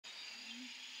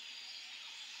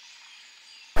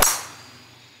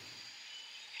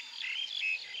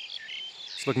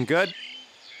It's looking good.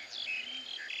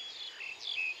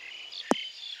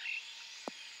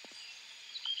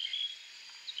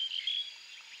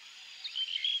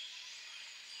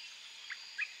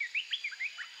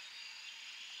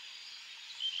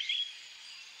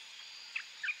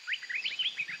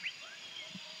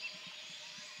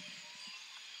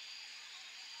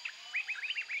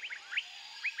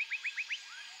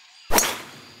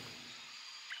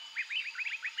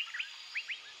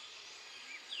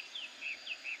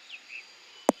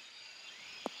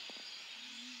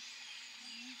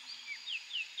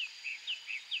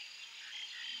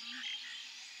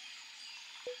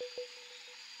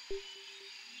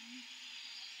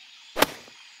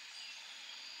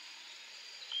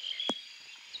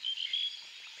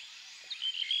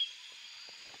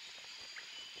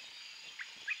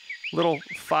 Little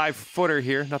 5-footer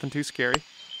here, nothing too scary.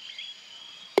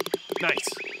 Nice.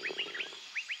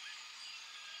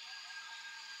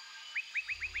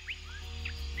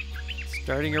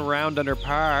 Starting around under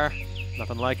par.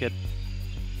 Nothing like it.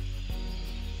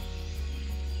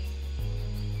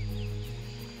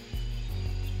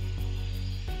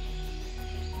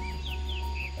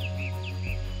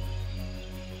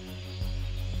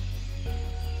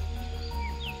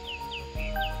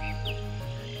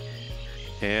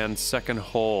 And second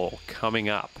hole coming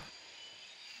up.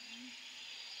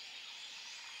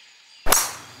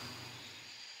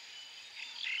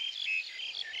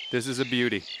 This is a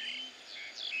beauty.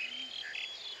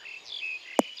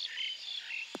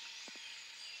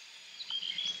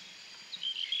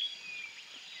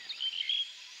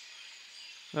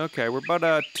 Okay, we're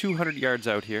about 200 yards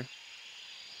out here.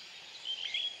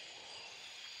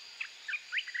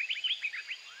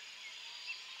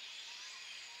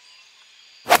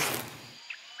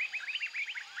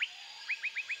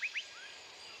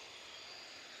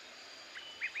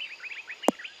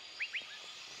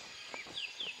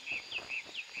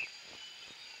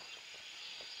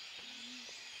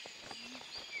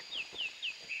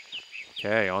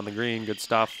 Okay, on the green, good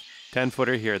stuff.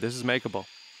 10-footer here, this is makeable.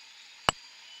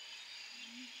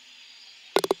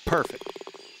 Perfect.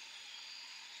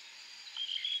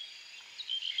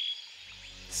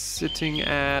 Sitting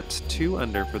at 2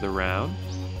 under for the round.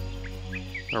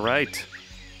 All right,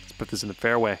 let's put this in the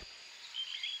fairway.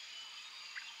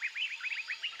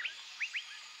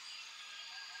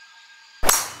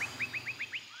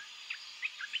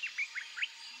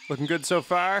 Looking good so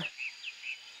far.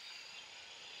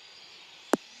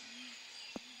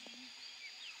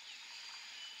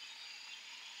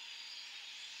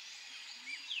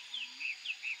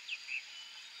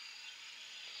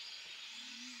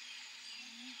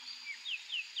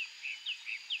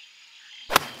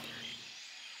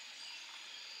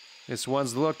 This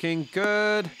one's looking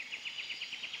good.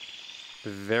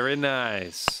 Very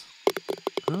nice.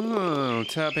 Oh,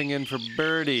 tapping in for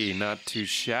birdie. Not too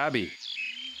shabby.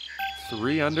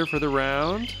 3 under for the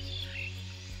round.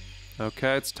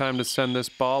 Okay, it's time to send this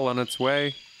ball on its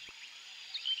way.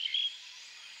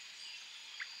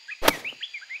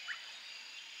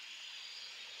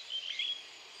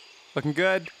 Looking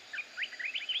good.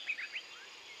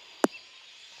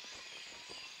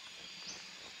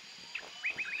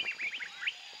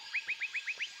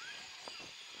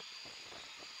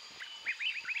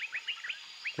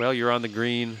 Well, you're on the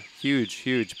green. Huge,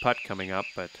 huge putt coming up,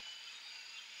 but...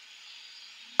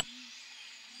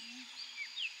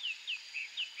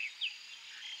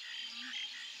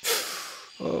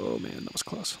 Oh, man, that was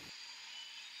close.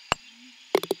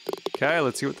 Okay,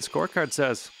 let's see what the scorecard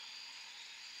says.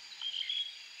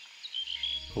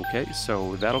 Okay,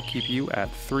 so that'll keep you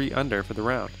at 3 under for the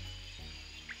round.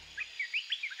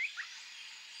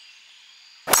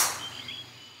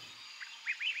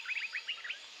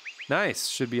 Nice,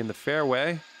 should be in the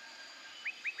fairway.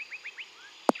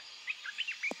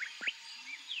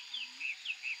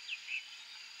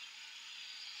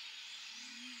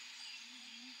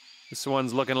 This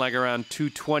one's looking like around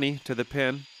 220 to the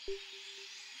pin.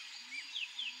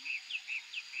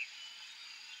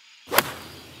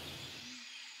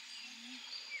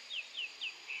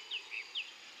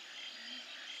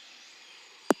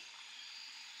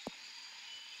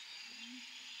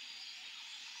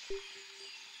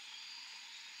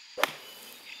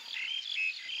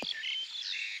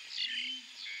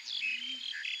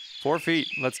 Four feet.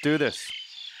 Let's do this.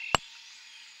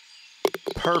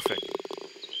 Perfect.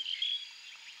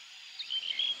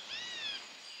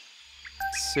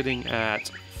 Sitting at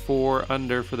 4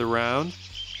 under for the round.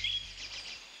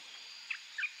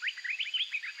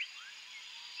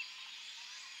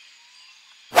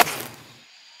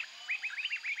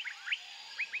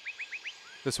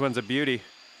 This one's a beauty.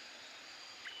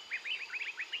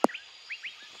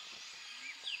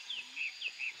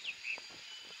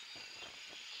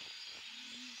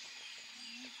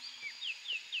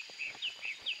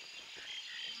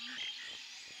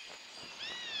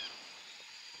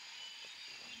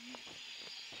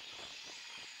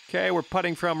 Okay, we're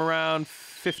putting from around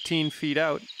 15 feet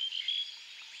out.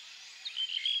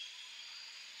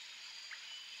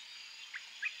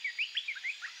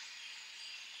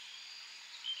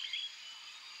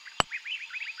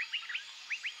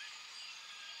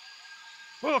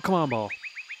 Oh, come on, ball.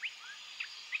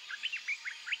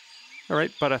 All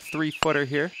right, about a 3-footer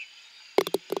here.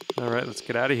 All right, let's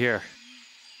get out of here.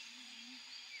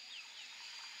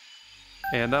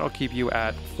 And that'll keep you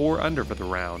at 4 under for the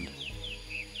round.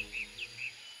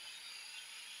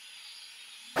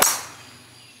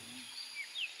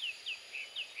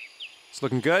 It's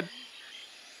looking good.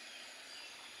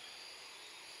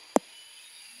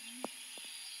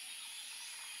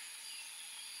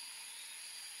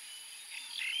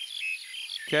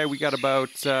 Okay, we got about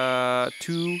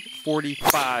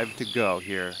 2:45 to go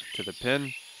here to the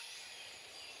pin.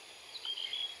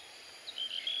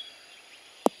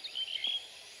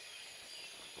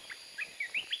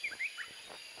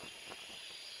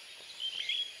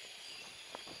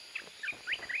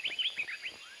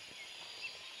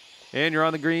 And you're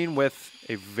on the green with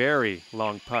a very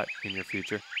long putt in your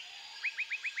future.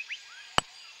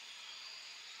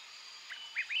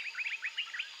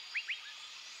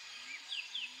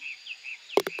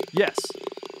 Yes.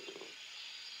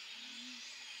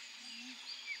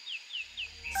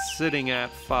 Sitting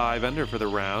at 5 under for the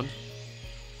round.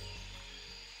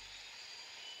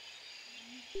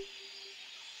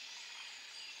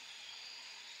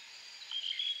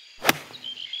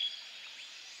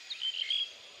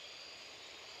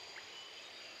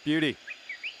 Beauty.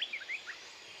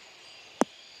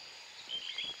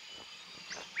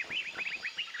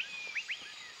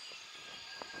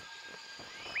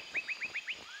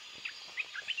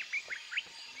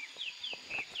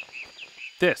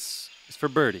 This is for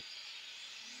birdie.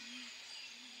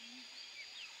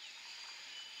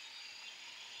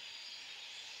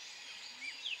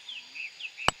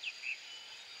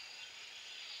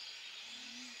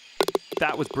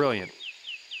 That was brilliant.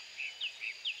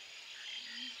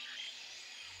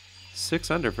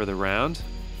 6 under for the round.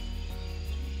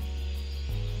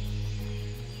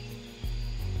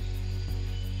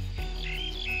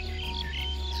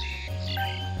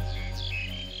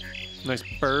 Nice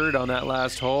bird on that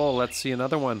last hole. Let's see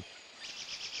another one.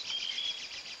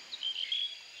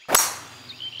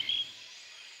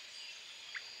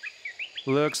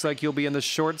 Looks like you'll be in the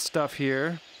short stuff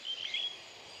here.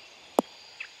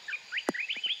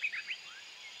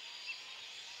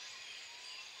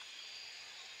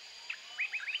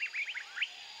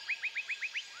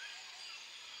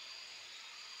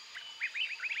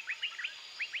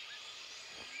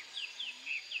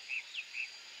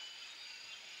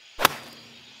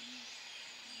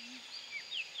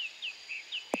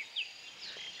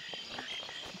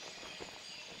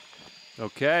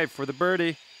 Okay, for the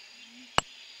birdie.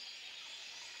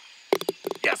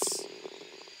 Yes!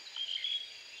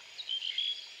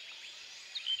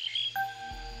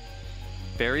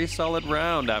 Very solid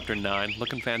round after 9.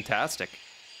 Looking fantastic.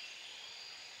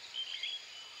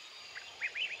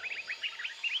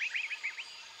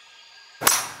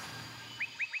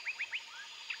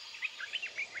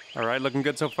 All right, looking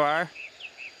good so far.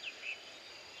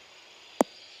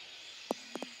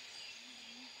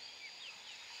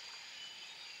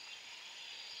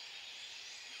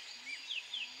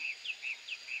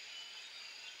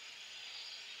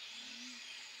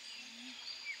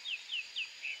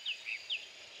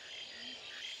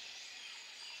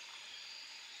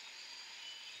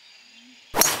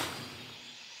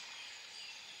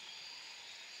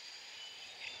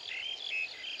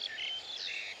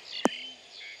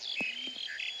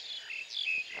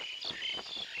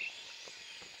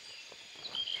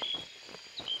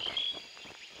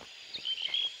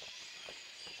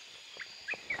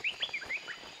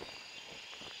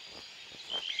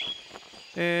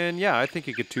 And yeah, I think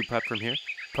you could 2-putt from here.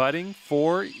 Putting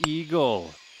for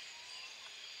eagle.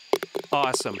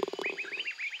 Awesome.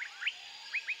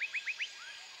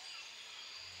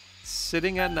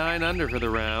 Sitting at 9 under for the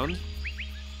round.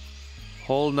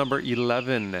 Hole number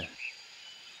 11.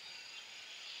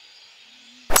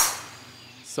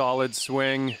 Solid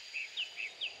swing.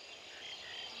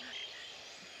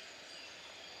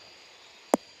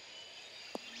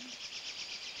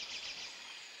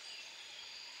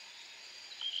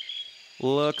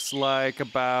 Looks like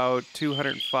about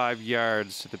 205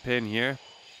 yards to the pin here.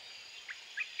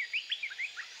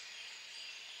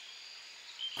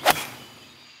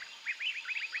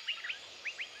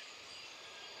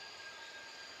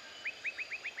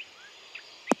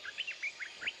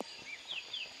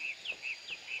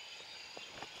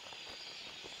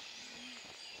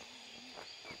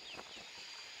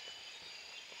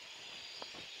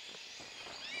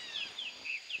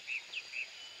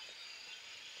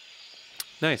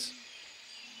 Nice.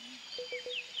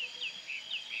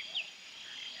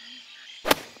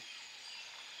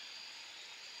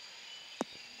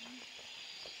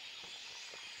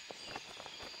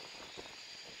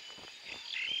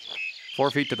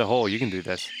 Four feet to the hole. You can do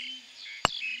this.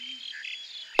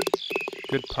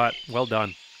 Good putt. Well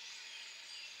done.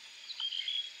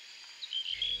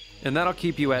 And that'll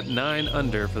keep you at 9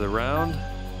 under for the round.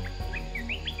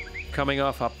 Coming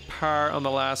off a par on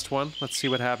the last one. Let's see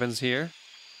what happens here.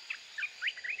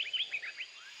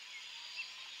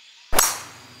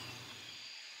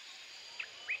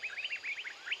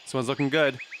 This one's looking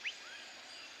good.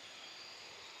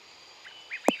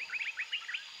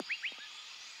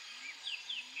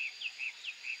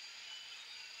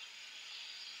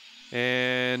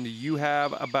 And you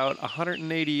have about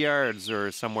 180 yards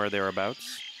or somewhere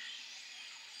thereabouts.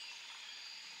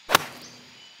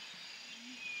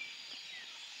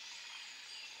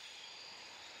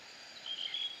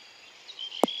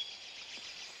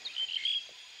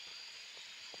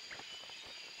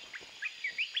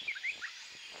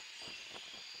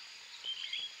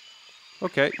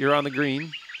 Okay, you're on the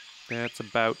green. That's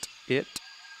about it.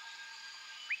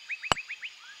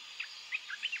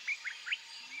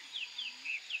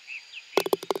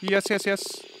 Yes, yes,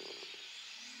 yes.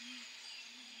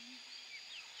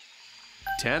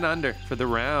 10 under for the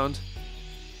round.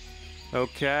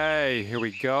 Okay, here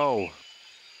we go.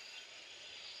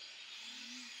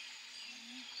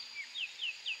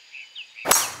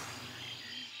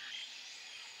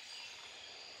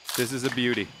 This is a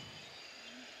beauty.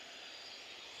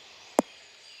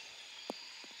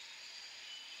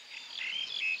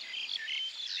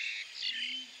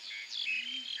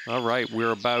 All right,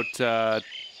 we're about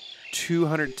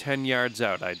 210 yards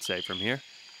out, I'd say, from here.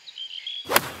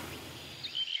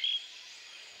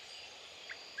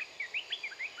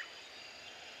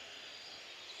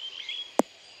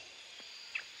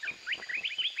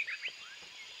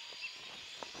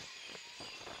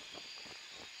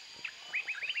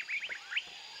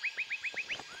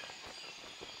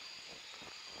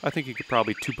 I think you could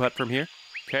probably two-putt from here.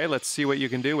 Okay, let's see what you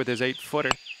can do with his 8-footer.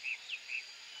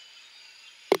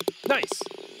 Nice!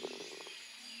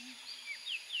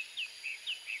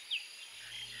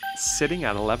 Sitting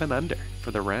at 11 under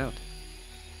for the round.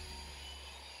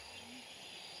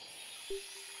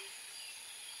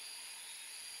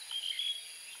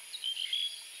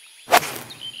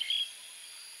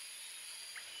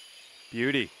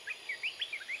 Beauty.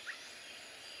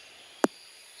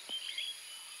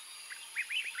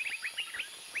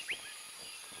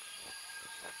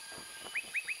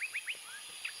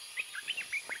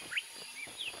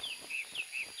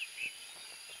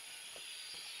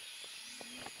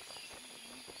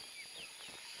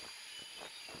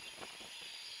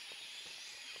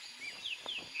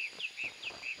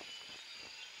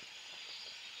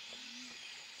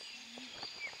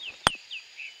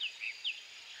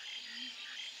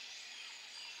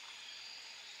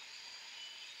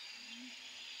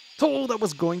 Oh, that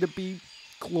was going to be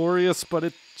glorious, but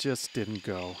it just didn't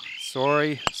go.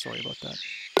 Sorry about that.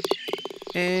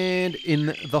 And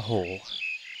in the hole.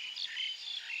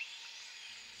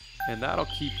 And that'll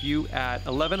keep you at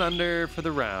 11 under for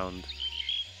the round.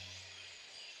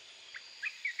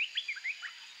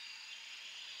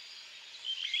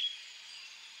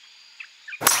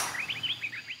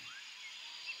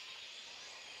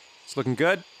 It's looking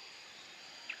good.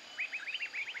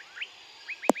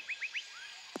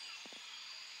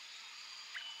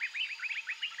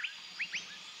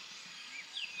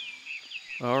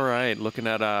 All right, looking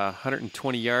at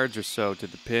 120 yards or so to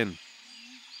the pin.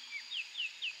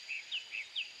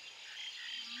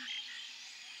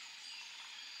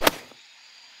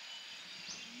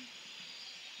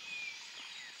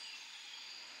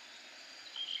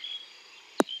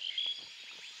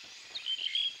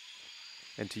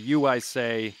 And to you I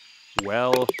say,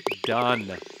 well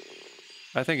done.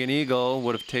 I think an eagle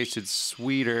would have tasted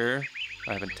sweeter.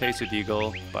 I haven't tasted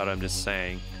eagle, but I'm just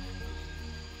saying.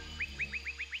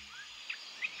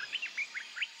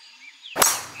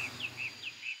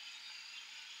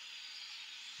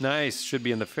 Nice, should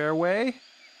be in the fairway.